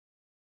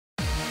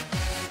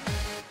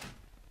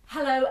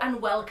Hello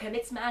and welcome,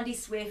 it's Mandy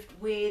Swift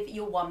with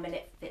your 1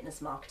 minute fitness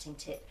marketing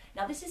tip.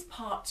 Now this is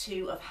part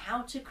 2 of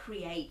how to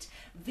create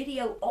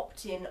video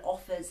opt-in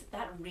offers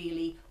that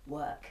really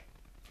work.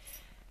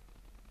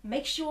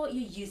 Make sure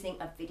you're using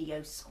a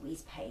video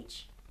squeeze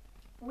page.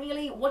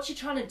 Really what you're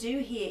trying to do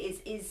here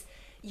is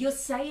you're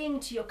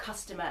saying to your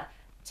customer,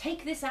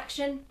 take this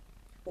action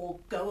or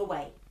go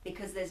away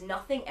because there's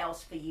nothing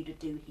else for you to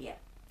do here.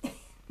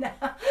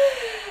 Now,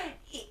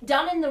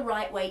 done in the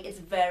right way is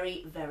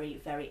very, very,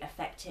 very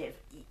effective.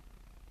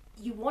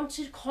 You want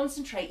to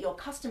concentrate your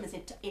customers'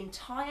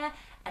 entire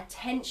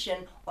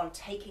attention on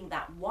taking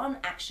that one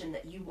action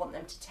that you want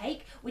them to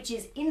take, which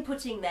is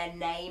inputting their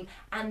name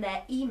and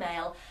their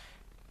email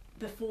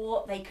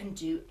before they can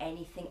do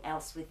anything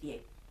else with you.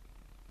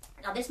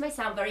 Now this may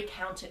sound very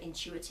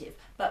counterintuitive,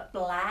 but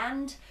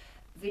bland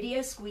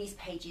video squeeze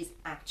pages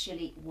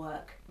actually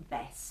work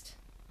best.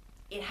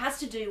 It has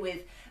to do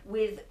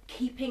with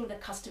keeping the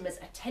customer's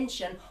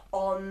attention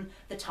on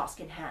the task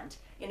in hand.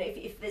 You know,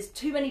 if there's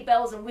too many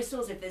bells and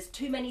whistles, if there's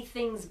too many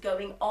things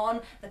going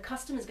on, the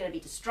customer's going to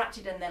be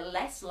distracted and they're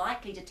less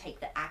likely to take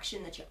the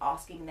action that you're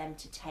asking them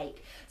to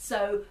take.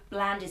 So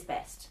bland is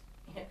best.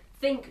 You know,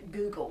 think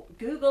Google.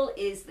 Google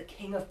is the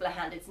king of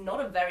bland. It's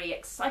not a very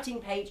exciting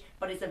page,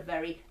 but it's a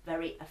very,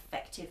 very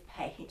effective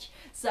page.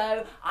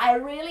 So I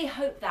really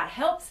hope that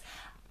helps.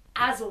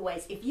 As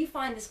always, if you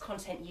find this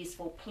content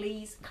useful,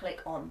 please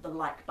click on the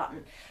like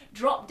button.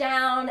 Drop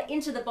down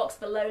into the box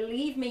below,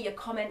 leave me your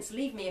comments,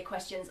 leave me your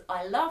questions.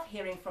 I love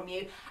hearing from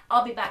you.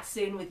 I'll be back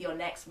soon with your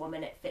next 1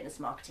 minute fitness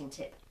marketing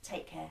tip.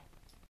 Take care.